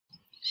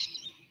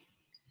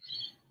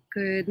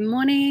Good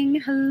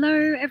morning.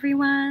 Hello,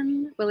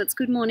 everyone. Well, it's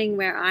good morning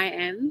where I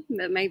am,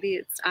 but maybe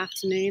it's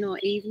afternoon or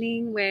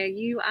evening where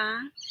you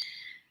are.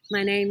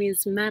 My name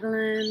is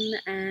Madeline,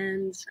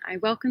 and I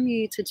welcome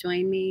you to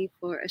join me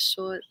for a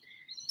short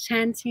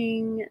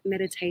chanting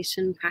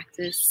meditation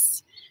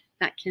practice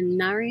that can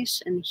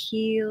nourish and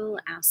heal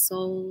our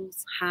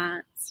souls,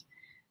 hearts,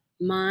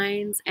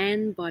 minds,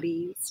 and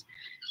bodies.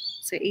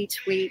 So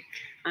each week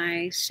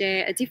I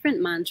share a different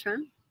mantra.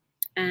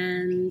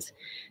 And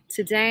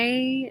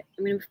today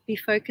I'm going to be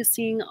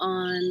focusing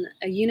on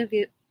a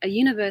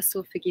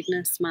universal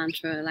forgiveness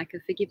mantra, like a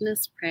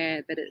forgiveness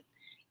prayer, but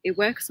it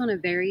works on a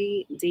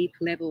very deep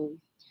level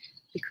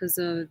because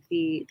of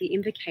the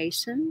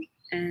invocation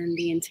and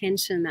the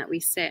intention that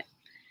we set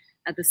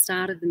at the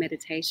start of the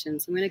meditation.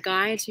 So I'm going to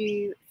guide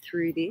you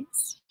through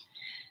this.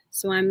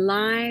 So I'm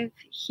live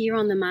here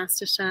on the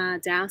Master Shah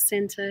Tao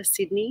Centre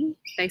Sydney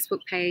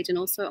Facebook page and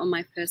also on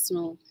my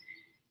personal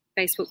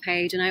Facebook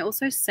page, and I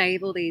also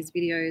save all these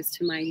videos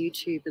to my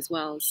YouTube as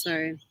well,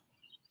 so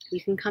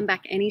you can come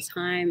back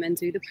anytime and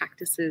do the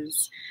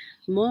practices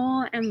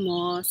more and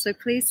more. So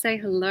please say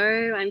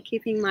hello. I'm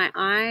keeping my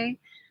eye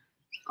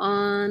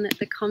on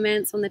the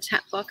comments on the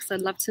chat box.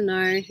 I'd love to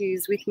know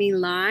who's with me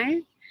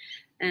live,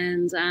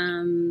 and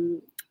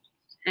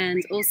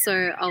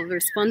also I'll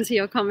respond to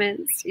your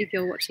comments if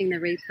you're watching the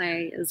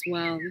replay as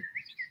well.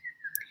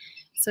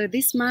 So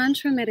this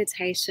mantra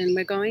meditation,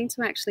 we're going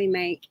to actually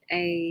make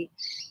a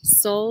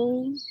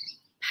soul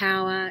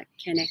power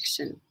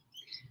connection.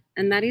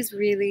 And that is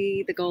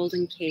really the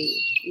golden key.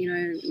 You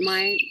know,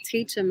 my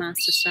teacher,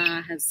 Master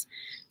Shah, has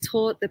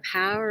taught the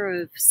power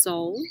of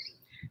soul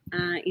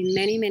in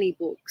many, many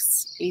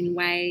books in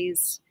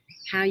ways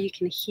how you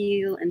can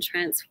heal and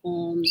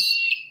transform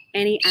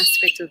any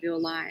aspect of your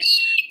life.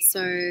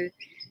 So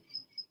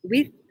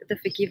with the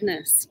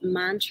forgiveness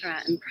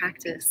mantra and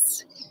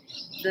practice,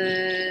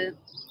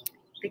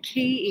 the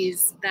key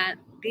is that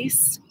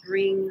this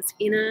brings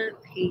inner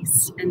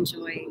peace and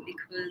joy,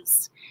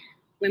 because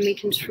when we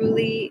can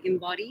truly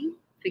embody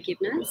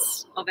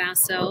forgiveness of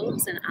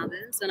ourselves and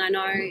others, and I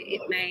know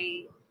it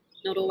may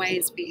not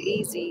always be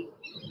easy,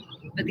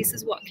 but this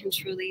is what can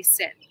truly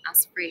set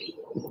us free.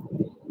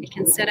 It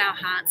can set our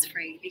hearts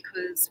free,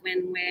 because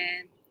when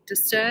we're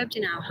disturbed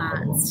in our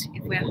hearts,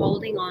 if we're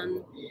holding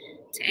on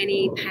to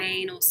any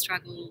pain or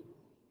struggle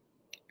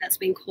that's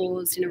been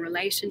caused in a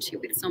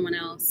relationship with someone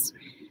else,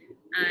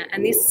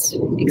 and this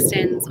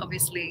extends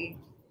obviously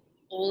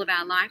all of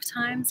our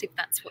lifetimes if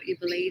that's what you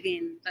believe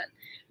in, but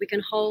we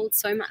can hold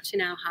so much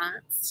in our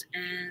hearts,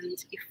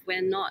 and if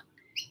we're not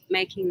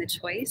making the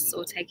choice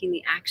or taking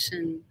the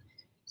action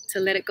to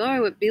let it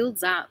go, it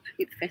builds up,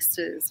 it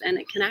festers, and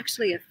it can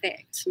actually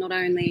affect not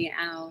only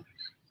our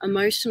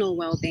emotional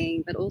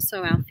well-being but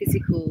also our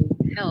physical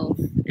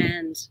health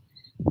and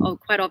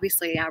quite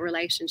obviously our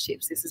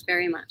relationships. This is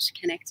very much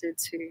connected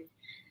to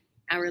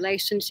our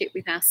relationship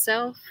with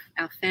ourselves,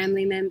 our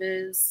family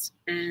members,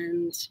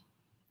 and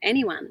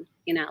anyone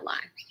in our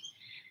life.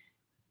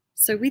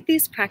 So with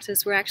this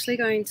practice, we're actually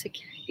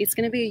it's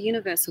going to be a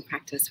universal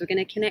practice. We're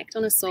going to connect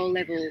on a soul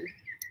level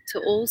to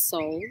all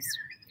souls.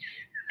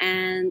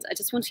 And I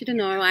just want you to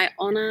know I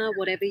honor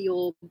whatever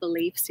your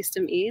belief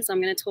system is. I'm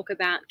going to talk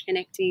about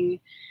connecting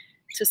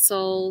to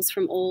souls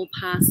from all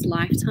past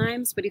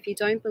lifetimes. But if you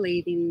don't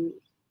believe in,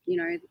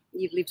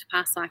 you've lived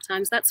past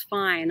lifetimes, that's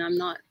fine. I'm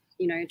not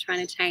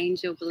trying to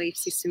change your belief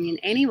system in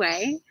any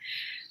way.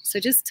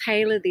 So just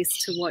tailor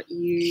this to what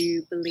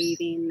you believe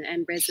in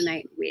and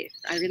resonate with.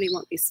 I really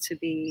want this to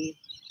be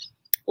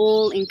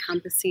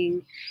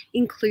all-encompassing,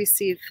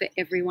 inclusive for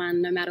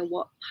everyone, no matter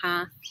what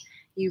path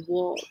you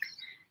walk.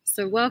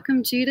 So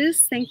welcome,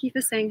 Judas. Thank you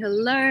for saying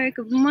hello.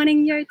 Good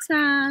morning,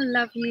 Yota.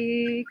 Love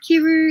you.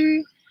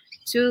 Kiru,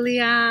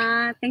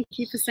 Julia, thank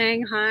you for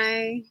saying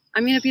hi.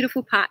 I'm in a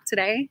beautiful park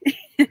today.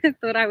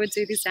 Thought I would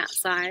do this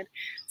outside.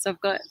 So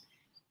I've got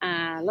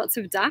lots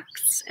of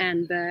ducks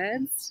and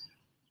birds,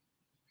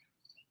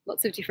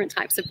 lots of different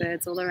types of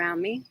birds all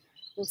around me.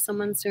 Well,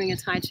 someone's doing a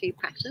Tai Chi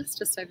practice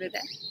just over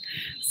there.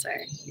 So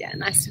yeah,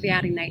 nice to be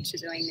out in nature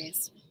doing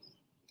this.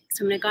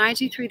 So I'm going to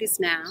guide you through this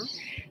now.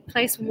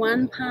 Place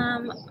one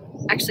palm,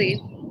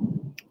 actually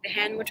the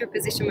hand mudra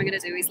position we're going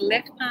to do is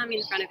left palm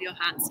in front of your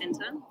heart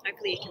center.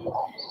 Hopefully you can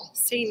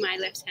see my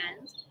left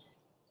hand.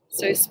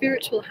 So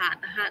spiritual heart,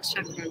 the heart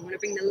chakra. You want to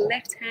bring the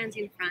left hand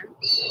in front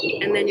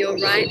and then your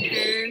right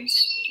hand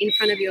in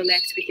front of your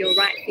left with your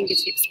right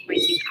fingertips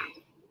pointing up.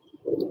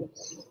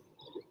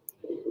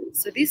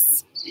 So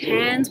this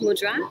hand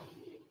mudra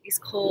is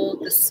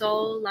called the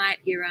Soul Light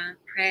Era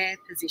Prayer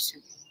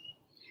Position.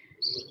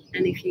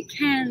 And if you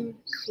can,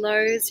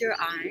 close your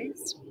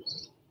eyes.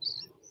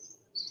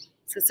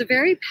 So it's a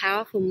very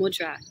powerful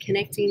mudra,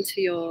 connecting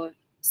to your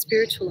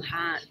spiritual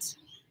heart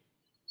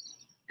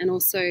and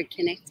also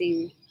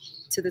connecting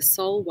to the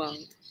soul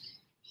world.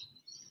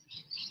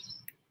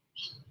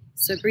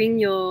 So bring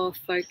your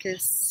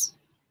focus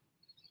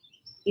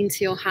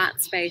into your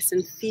heart space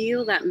and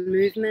feel that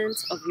movement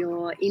of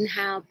your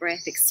inhale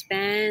breath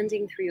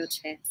expanding through your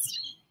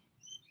chest.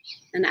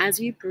 And as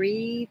you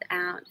breathe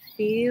out,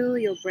 feel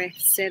your breath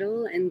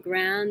settle and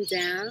ground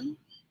down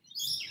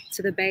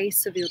to the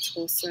base of your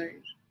torso.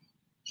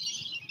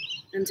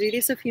 And do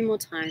this a few more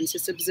times,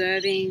 just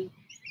observing,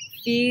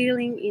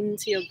 feeling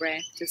into your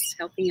breath, just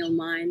helping your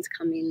mind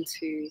come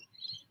into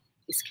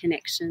this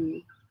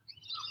connection.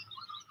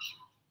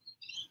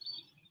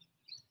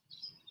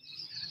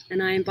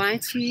 And I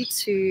invite you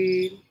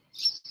to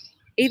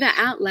either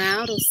out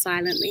loud or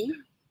silently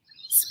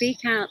speak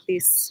out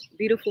this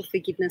beautiful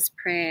forgiveness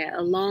prayer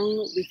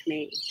along with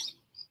me.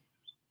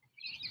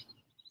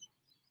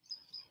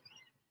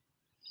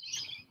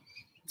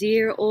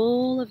 Dear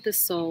all of the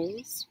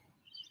souls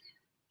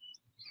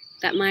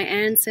that my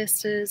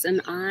ancestors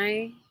and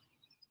I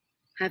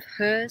have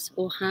hurt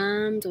or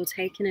harmed or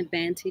taken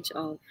advantage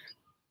of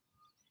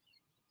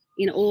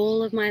in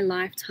all of my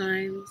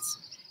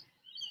lifetimes,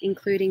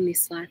 including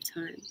this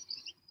lifetime.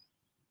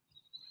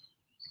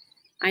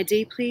 I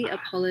deeply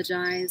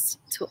apologize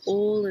to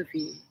all of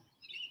you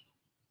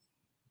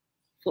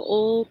for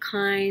all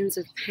kinds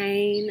of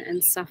pain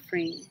and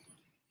suffering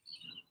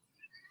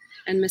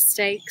and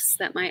mistakes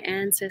that my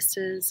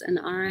ancestors and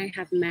I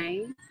have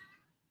made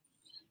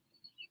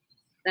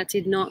that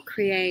did not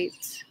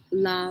create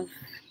love,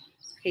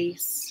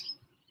 peace,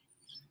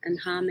 and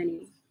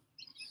harmony.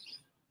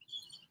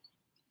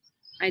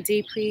 I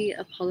deeply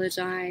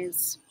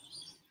apologize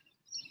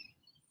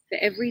for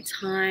every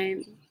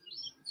time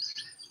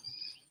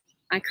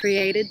I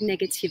created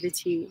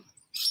negativity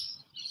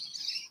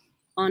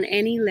on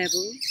any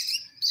level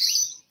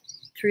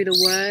through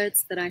the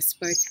words that I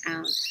spoke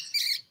out,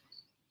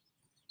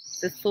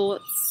 the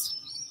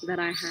thoughts that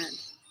I had,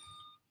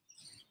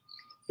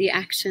 the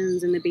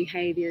actions and the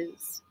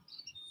behaviors.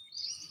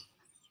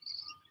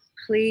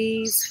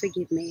 Please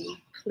forgive me.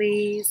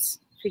 Please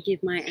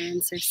forgive my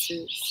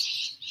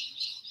ancestors.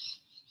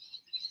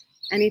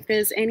 And if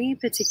there's any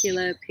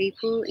particular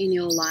people in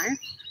your life,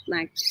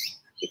 like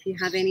if you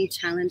have any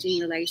challenging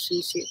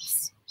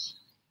relationships,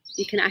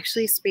 you can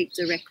actually speak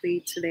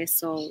directly to their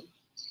soul.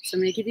 So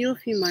I'm going to give you a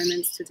few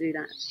moments to do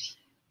that.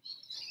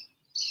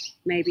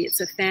 Maybe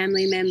it's a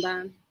family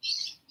member,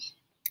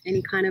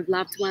 any kind of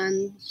loved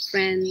one,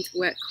 friend,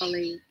 work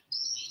colleague,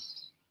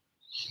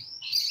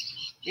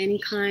 any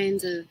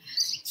kind of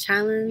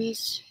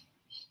challenge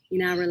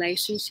in our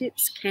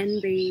relationships can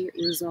be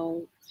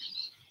resolved.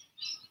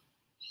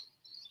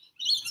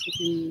 So you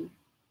can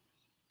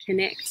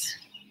connect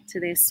to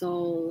their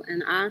soul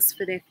and ask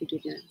for their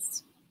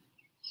forgiveness.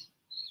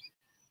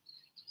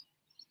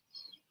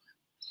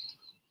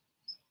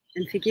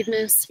 And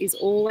forgiveness is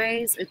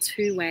always a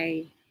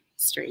two-way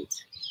street.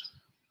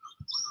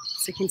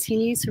 So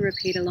continue to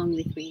repeat along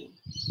with me.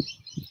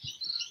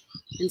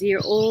 And dear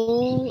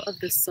all of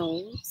the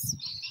souls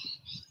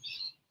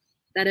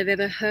that have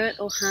ever hurt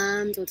or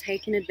harmed or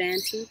taken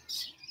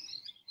advantage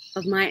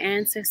of my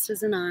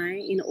ancestors and I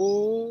in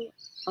all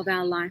of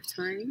our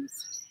lifetimes,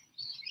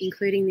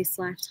 including this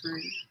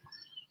lifetime,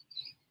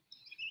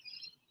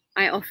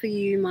 I offer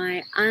you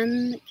my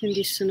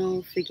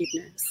unconditional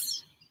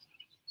forgiveness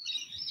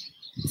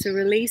to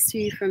release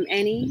you from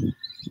any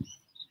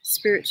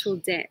spiritual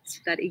debt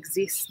that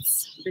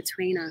exists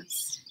between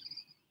us.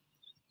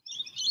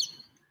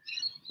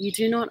 You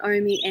do not owe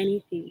me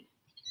anything.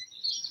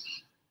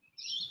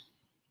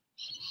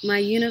 My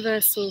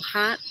universal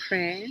heart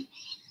prayer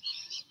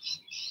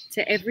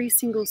to every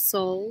single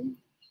soul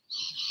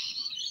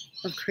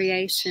of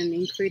creation,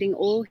 including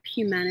all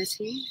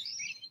humanity,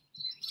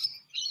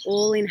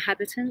 all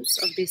inhabitants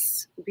of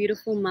this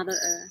beautiful Mother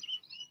Earth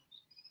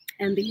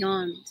and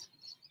beyond.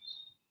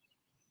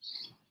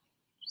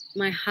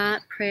 My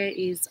heart prayer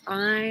is,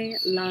 I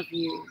love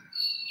you.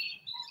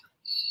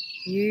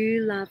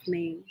 You love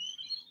me.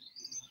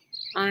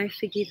 I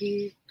forgive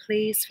you.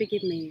 Please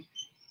forgive me.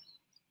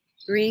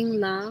 Bring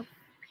love,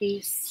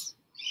 peace,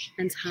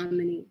 and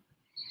harmony.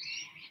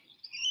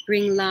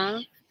 Bring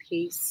love,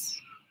 peace,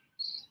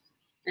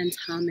 and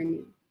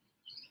harmony.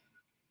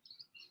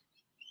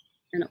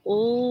 And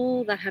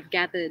all that have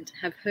gathered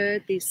have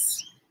heard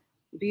this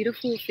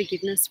beautiful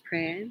forgiveness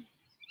prayer,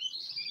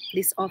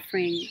 this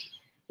offering.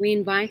 We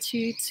invite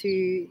you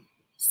to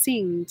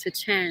sing, to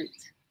chant,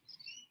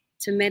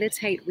 to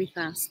meditate with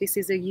us. This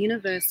is a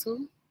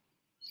universal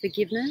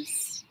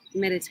forgiveness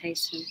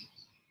meditation.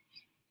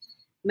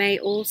 May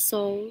all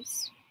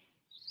souls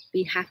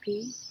be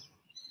happy,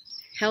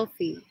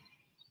 healthy,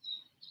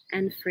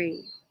 and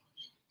free.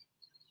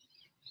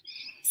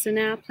 So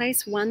now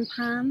place one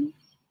palm,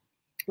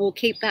 or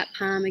keep that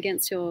palm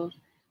against your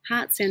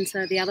heart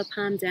center, the other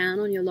palm down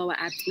on your lower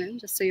abdomen,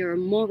 just so you're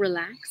more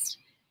relaxed.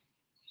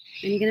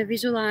 And you're going to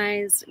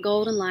visualize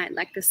golden light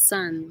like the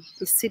sun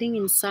is sitting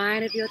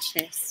inside of your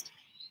chest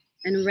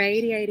and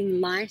radiating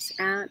light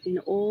out in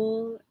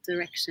all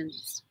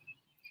directions.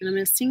 And I'm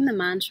going to sing the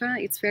mantra.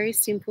 It's very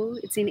simple.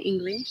 It's in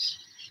English.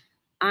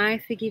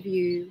 I forgive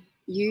you.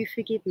 You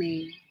forgive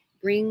me.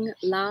 Bring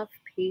love,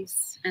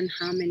 peace, and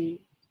harmony.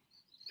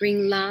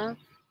 Bring love,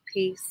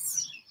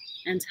 peace,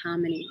 and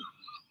harmony.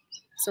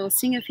 So I'll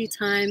sing a few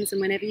times,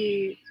 and whenever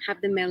you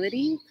have the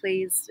melody,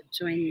 please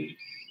join me.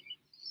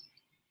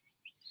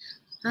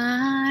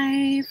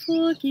 I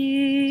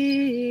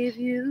forgive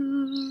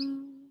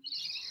you.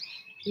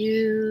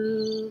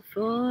 You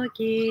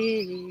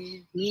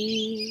forgive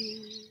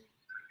me.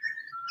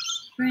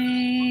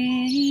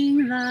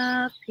 Bring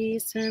love,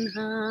 peace, and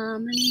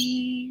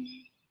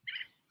harmony.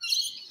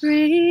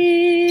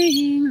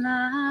 Bring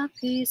love,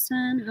 peace,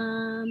 and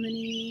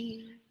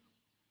harmony.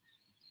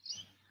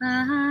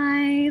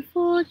 I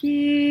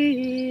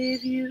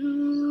forgive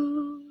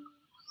you.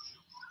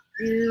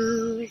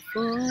 You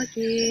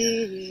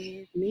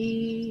forgive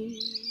me.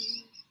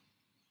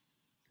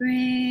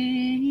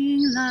 Bring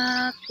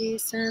love,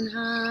 peace, and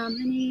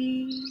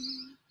harmony.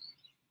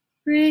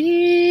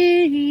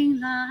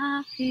 Bring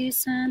love,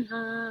 peace, and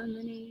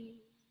harmony.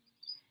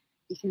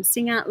 You can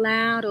sing out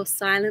loud or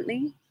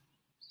silently.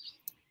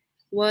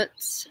 What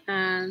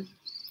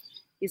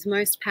is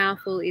most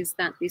powerful is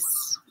that this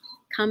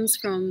comes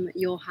from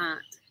your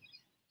heart.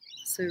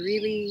 So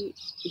really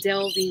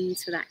delve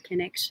into that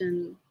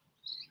connection.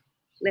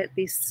 Let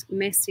this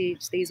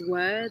message, these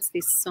words,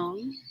 this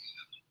song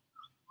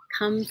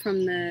come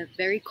from the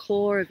very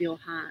core of your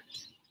heart.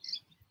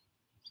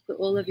 Put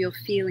all of your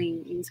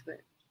feeling into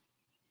it.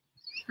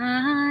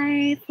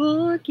 I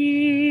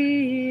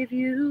forgive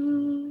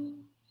you.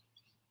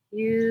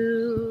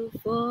 You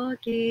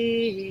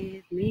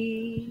forgive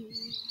me.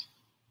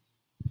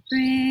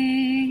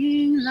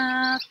 Bring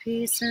love,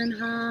 peace, and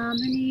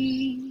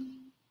harmony.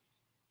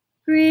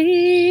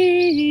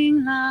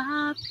 Bring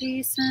love,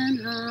 peace,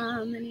 and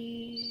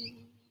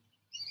harmony.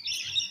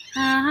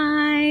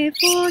 I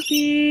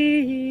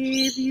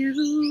forgive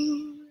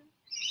you.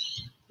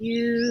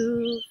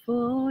 You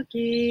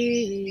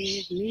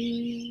forgive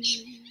me.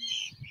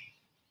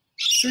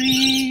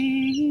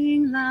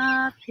 Bring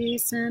love,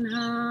 peace, and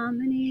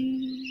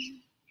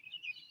harmony.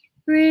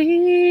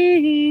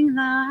 Bring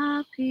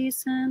love,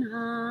 peace, and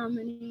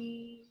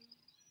harmony.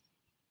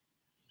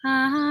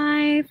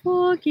 I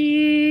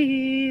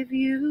forgive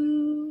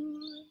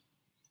you.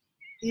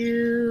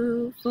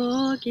 You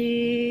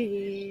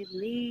forgive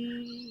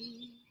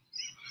me.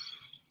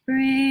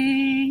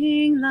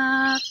 Bring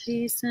love,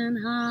 peace, and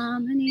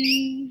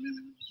harmony.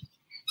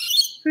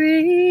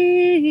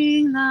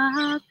 Bring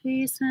love,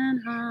 peace,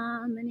 and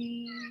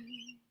harmony.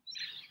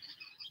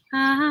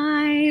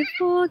 I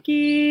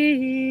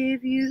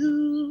forgive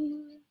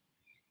you.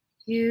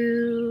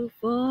 You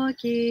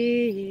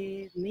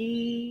forgive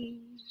me.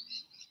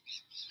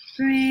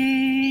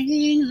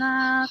 Bring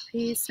love,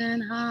 peace,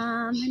 and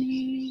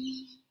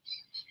harmony.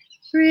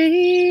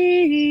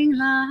 Bring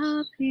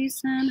love,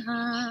 peace, and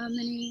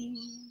harmony.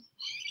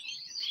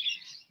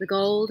 The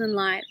golden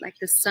light, like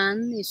the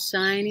sun, is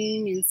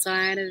shining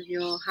inside of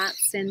your heart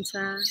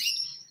center,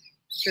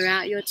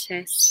 throughout your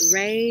chest,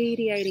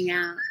 radiating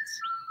out.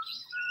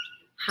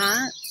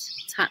 Heart,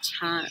 touch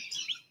heart.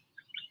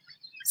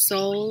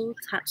 Soul,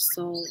 touch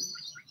soul.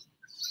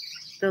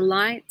 The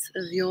light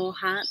of your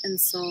heart and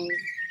soul,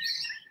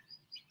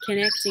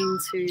 connecting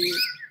to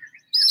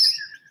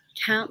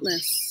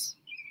countless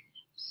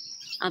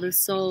other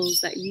souls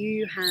that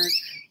you have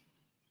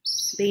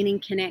been in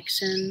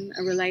connection,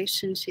 a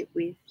relationship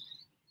with,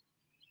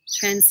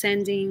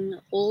 transcending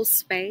all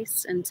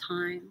space and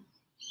time.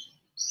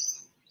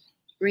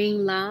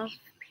 Bring love,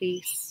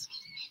 peace,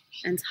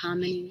 and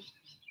harmony.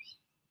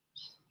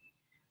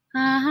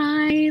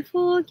 I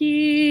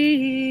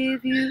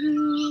forgive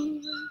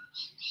you.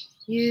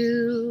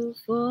 You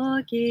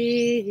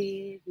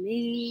forgive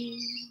me.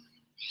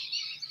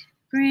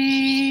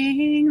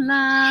 Bring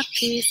love,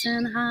 peace,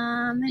 and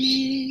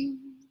harmony.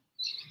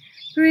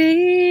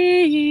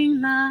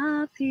 Bring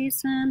love,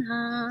 peace, and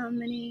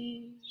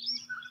harmony.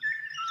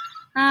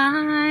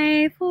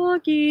 I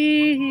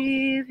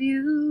forgive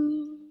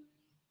you.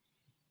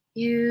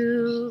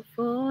 You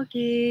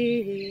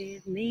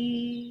forgive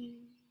me.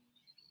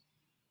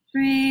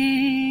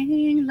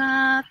 Bring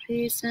love,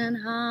 peace, and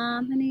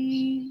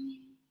harmony.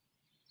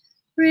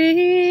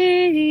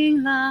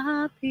 Bring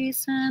love,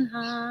 peace, and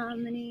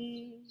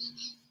harmony.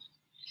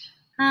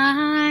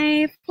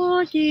 I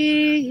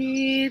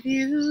forgive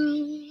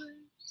you.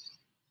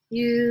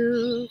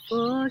 You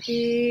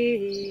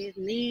forgive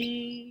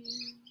me.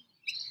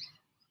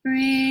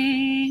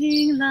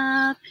 Bring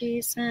love,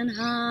 peace, and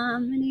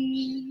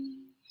harmony.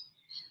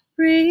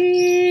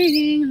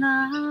 Bring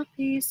love,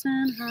 peace,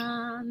 and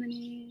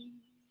harmony.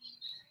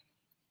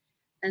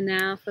 And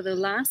now for the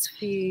last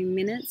few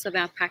minutes of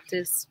our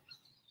practice,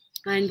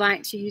 I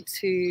invite you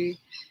to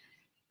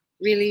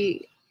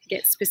really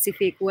get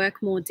specific,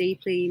 work more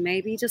deeply,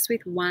 maybe just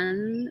with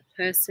one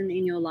person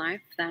in your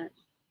life that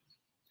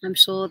I'm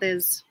sure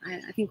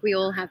I think we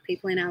all have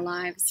people in our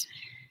lives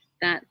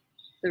that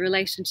the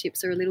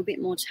relationships are a little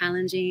bit more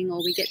challenging,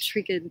 or we get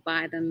triggered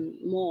by them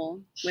more,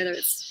 whether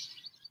it's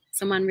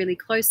someone really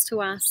close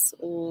to us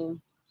or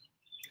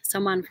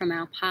someone from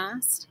our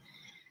past.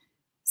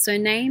 So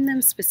name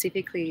them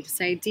specifically.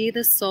 Say, dear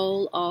the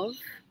soul of,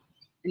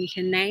 and you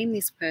can name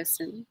this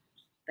person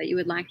that you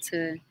would like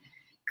to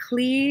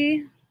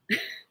clear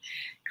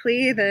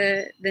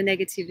the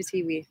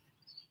negativity with.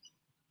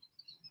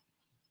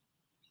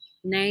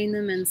 Name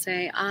them and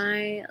say,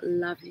 I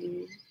love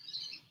you.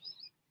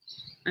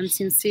 I'm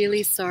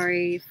sincerely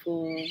sorry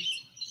for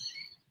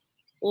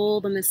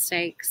all the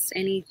mistakes,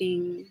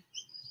 anything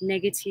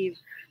negative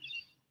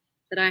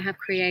that I have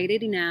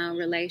created in our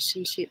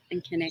relationship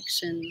and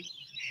connection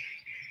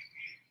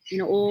in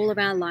all of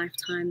our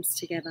lifetimes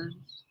together.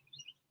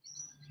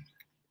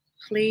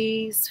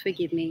 Please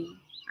forgive me.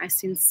 I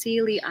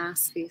sincerely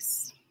ask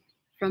this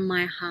from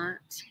my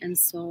heart and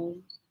soul.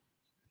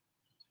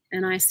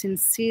 And I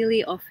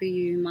sincerely offer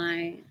you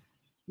my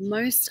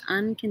most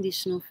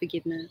unconditional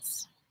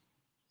forgiveness.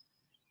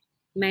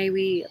 May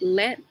we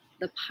let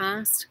the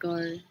past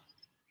go.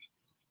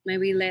 May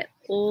we let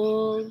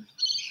all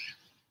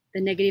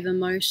the negative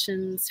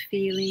emotions,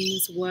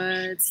 feelings,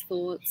 words,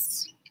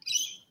 thoughts,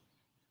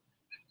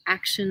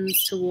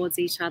 actions towards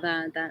each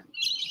other that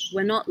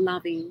we're not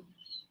loving.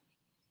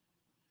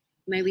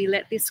 May we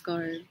let this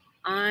go.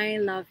 I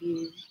love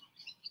you.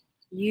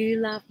 You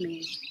love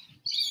me.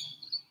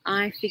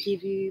 I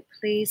forgive you.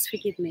 Please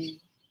forgive me.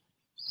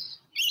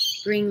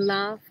 Bring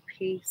love,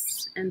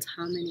 peace, and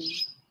harmony.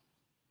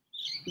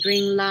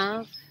 Bring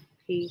love,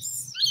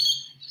 peace,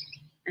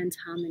 and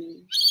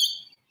harmony.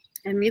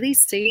 And really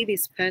see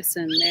this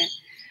person.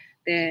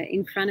 They're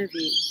in front of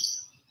you.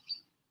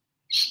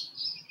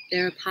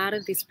 They're a part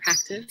of this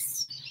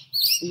practice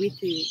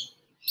with you.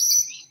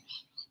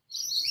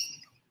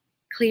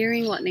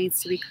 Clearing what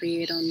needs to be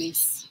cleared on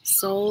this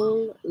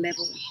soul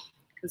level.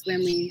 Because when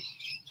we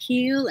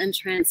heal and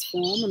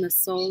transform on the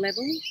soul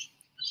level,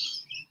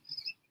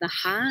 the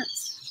heart,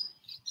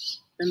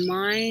 the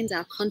mind,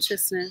 our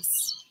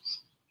consciousness,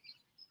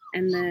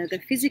 and the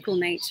physical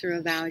nature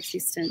of our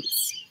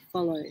existence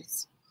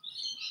follows.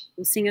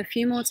 We'll sing a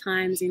few more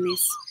times in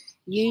this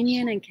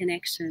union and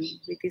connection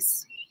with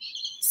this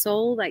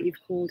soul that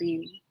you've called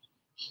in.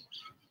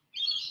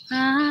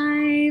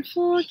 I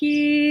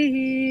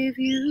forgive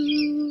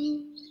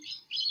you.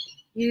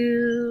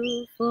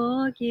 You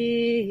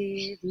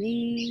forgive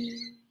me.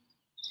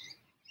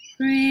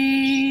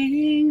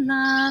 Bring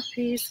love,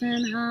 peace,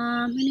 and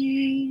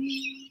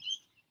harmony.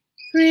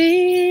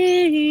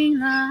 Bring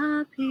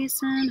love, peace,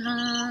 and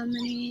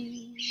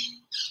harmony.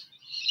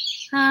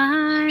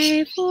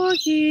 I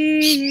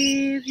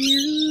forgive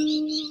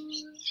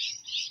you.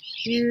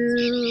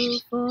 You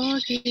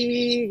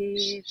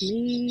forgive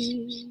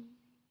me.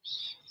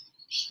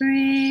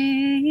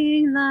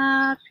 Bring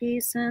love,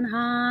 peace, and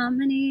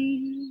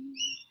harmony.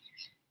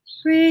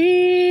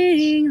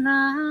 Bring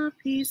love,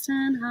 peace,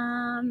 and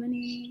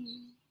harmony.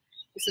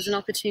 This is an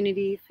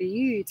opportunity for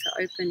you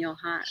to open your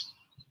heart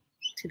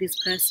to this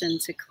person,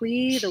 to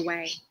clear the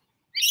way.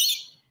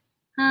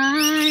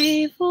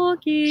 I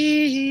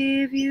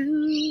forgive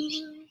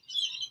you.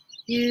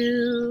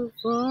 You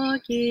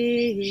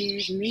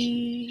forgive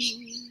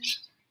me.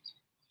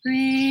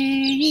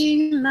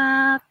 Bring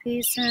love,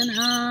 peace, and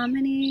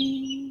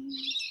harmony.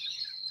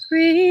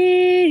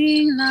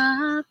 Bring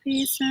love,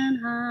 peace, and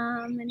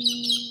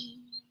harmony.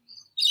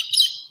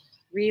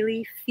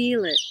 Really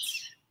feel it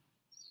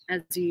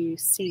as you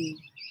sing.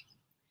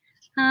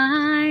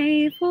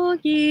 I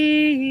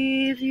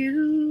forgive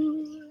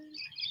you.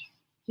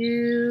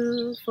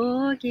 You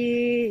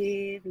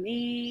forgive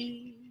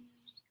me.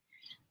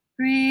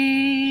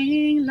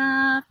 Bring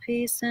love,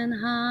 peace, and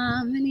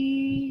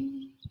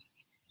harmony.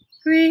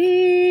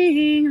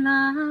 Bring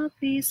love,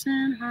 peace,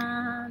 and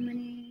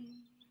harmony.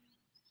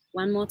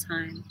 One more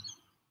time.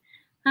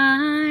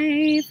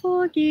 I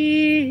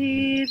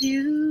forgive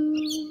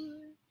you.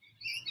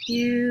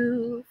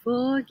 You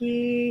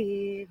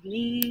forgive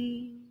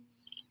me.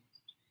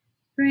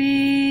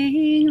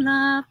 Bring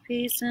love,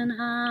 peace, and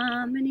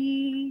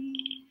harmony.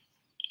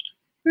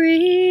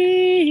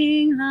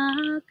 Bring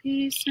love,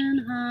 peace,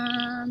 and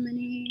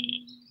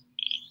harmony.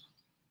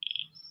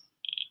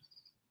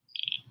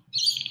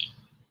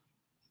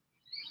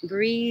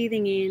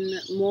 Breathing in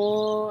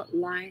more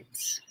light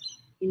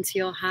into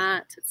your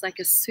heart. It's like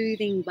a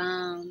soothing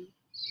balm.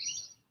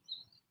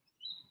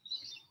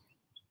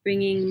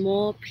 Bringing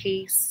more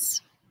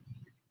peace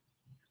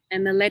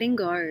and the letting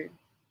go.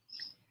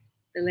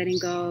 The letting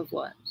go of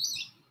what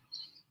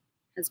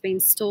has been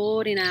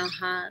stored in our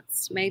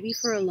hearts, maybe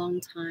for a long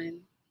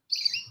time.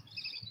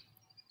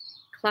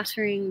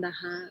 Cluttering the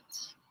heart.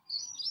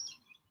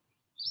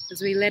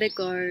 As we let it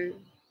go,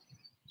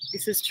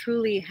 this is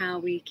truly how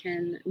we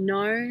can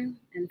know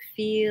and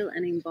feel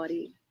and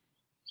embody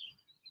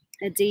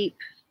a deep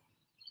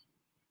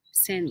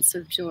sense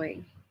of joy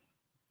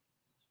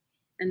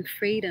and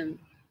freedom.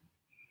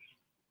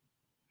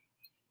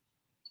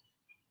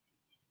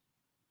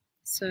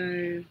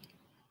 So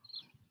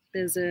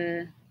there's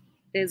a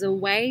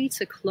way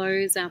to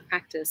close our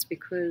practice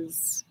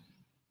because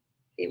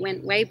it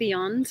went way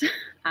beyond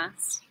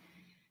us.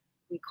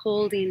 We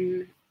called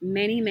in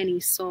many, many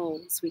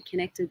souls. We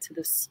connected to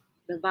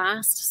the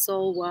vast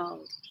soul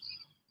world.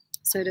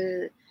 So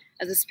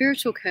as a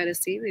spiritual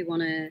courtesy, we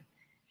want to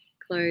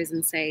close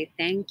and say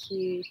thank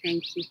you,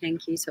 thank you,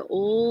 thank you to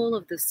all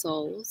of the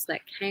souls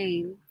that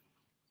came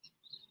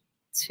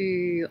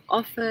to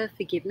offer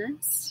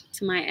forgiveness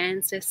to my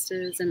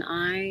ancestors and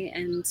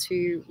and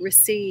to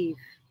receive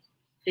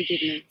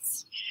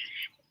forgiveness.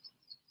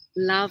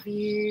 Love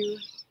you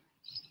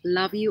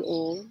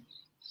all.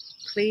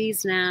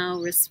 Please now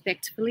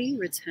respectfully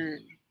return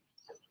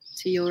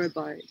to your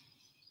abode.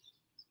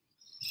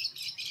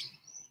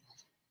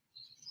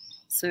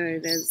 So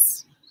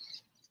there's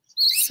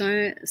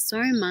so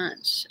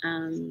much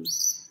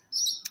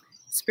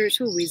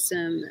spiritual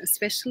wisdom,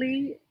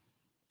 especially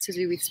to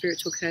do with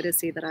spiritual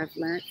courtesy, that I've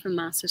learnt from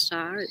Master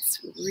Sha. It's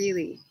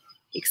really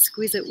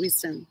exquisite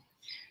wisdom.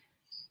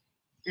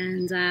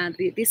 And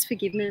this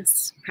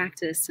forgiveness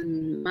practice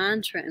and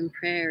mantra and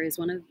prayer is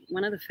one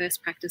of the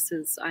first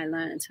practices I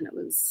learnt, and it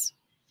was,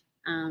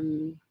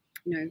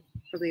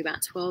 probably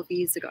about 12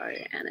 years ago,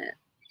 and it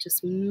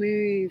just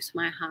moved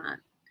my heart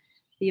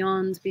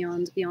beyond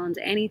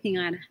anything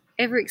I'd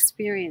ever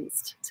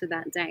experienced to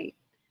that date.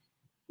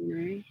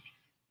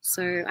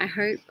 So I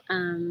hope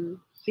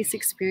this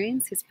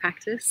experience, this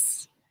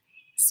practice,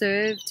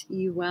 served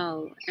you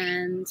well.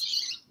 And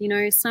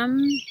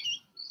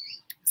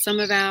some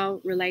of our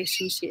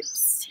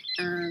relationships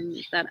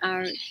that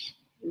are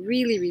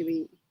really,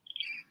 really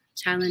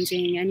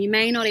challenging, and you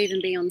may not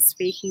even be on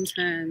speaking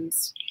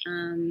terms,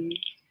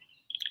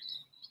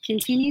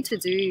 continue to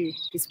do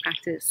this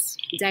practice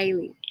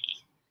daily.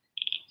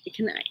 It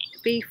can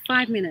be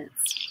 5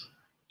 minutes,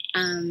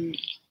 and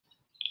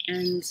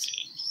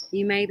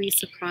you may be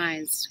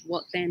surprised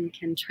what then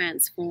can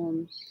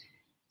transform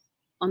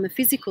on the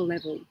physical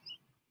level.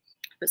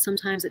 But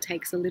sometimes it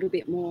takes a little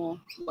bit more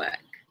work,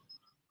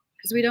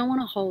 because we don't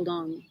want to hold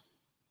on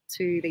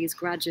to these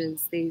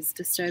grudges, these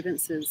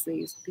disturbances,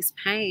 this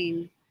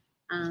pain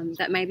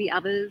that maybe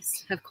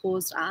others have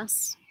caused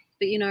us.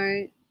 But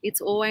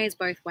it's always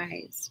both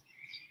ways.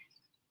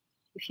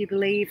 If you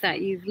believe that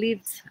you've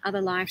lived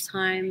other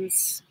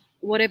lifetimes,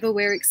 whatever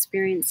we're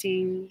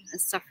experiencing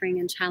as suffering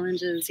and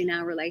challenges in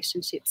our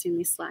relationships in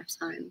this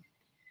lifetime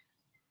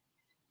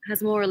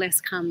has more or less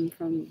come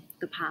from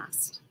the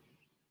past.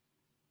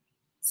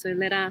 So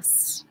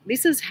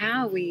this is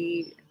how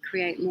we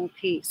create more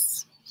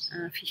peace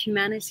for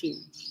humanity,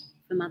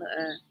 for Mother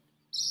Earth,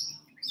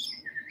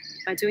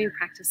 by doing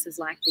practices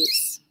like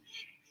this.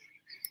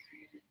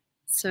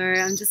 So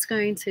I'm just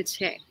going to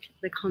check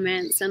the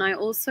comments, and I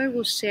also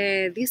will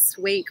share this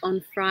week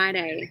on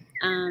Friday,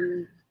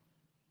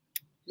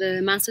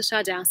 the Master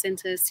Sha Dao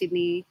Centre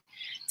Sydney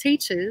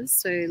teachers,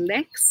 so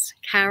Lex,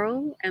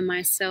 Carol and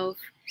myself,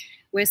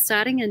 we're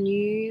starting a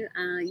new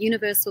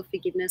Universal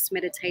Forgiveness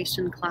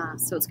meditation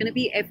class. So it's going to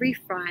be every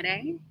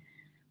Friday,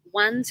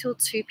 1 till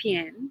 2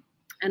 p.m.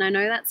 And I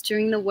know that's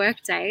during the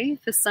workday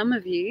for some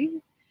of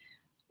you.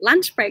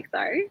 Lunch break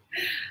though.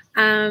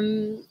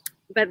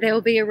 But there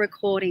will be a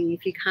recording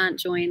if you can't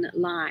join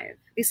live.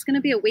 This is going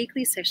to be a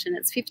weekly session.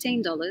 It's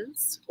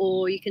 $15,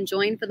 or you can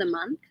join for the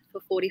month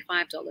for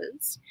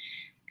 $45.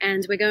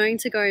 And we're going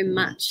to go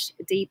much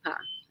deeper.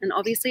 And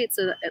obviously it's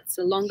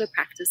a longer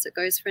practice. It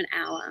goes for an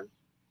hour.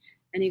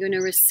 And you're going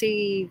to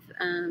receive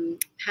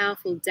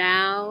powerful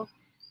Tao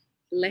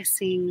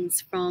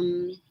blessings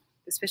from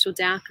the special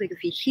Tao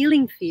calligraphy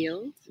healing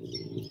field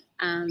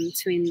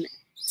to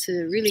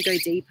really go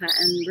deeper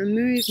and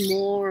remove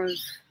more of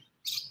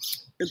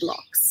the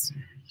blocks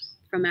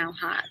from our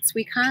hearts.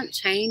 We can't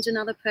change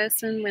another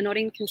person. We're not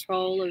in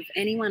control of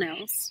anyone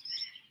else.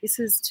 This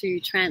is to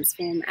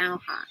transform our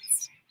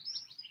hearts.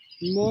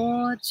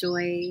 More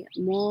joy,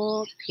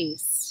 more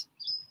peace.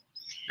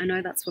 I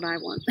know that's what I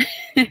want.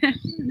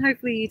 And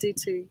hopefully you do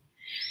too.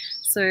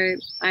 So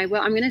I'm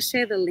going to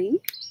share the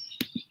link.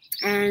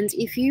 And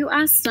if you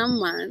are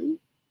someone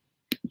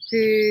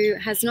who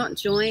has not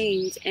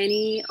joined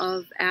any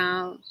of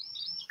our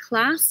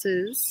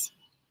classes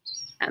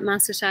at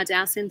Master Sha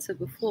Dao Centre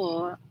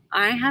before,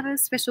 I have a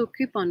special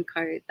coupon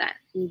code that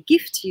will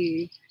gift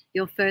you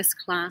your first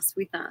class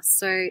with us.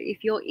 So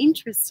if you're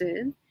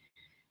interested,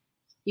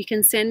 you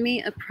can send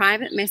me a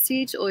private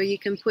message, or you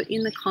can put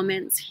in the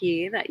comments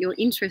here that you're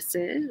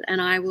interested,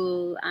 and I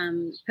will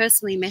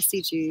personally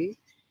message you,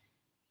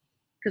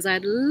 because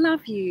I'd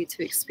love you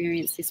to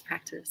experience this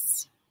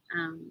practice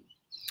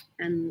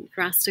and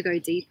for us to go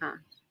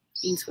deeper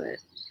into it.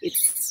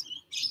 It's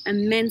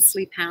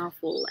immensely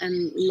powerful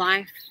and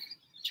life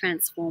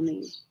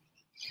transforming.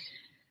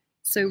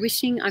 So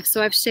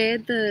I've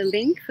shared the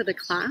link for the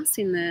class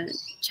in the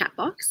chat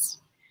box.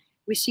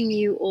 Wishing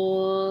you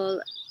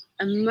all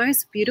a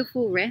most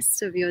beautiful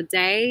rest of your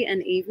day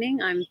and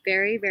evening. I'm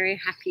very, very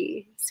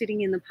happy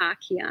sitting in the park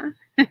here.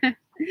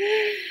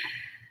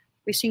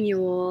 Wishing you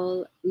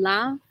all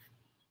love,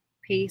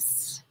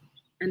 peace,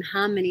 and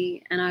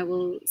harmony, and I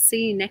will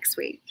see you next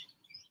week.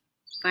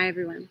 Bye,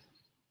 everyone.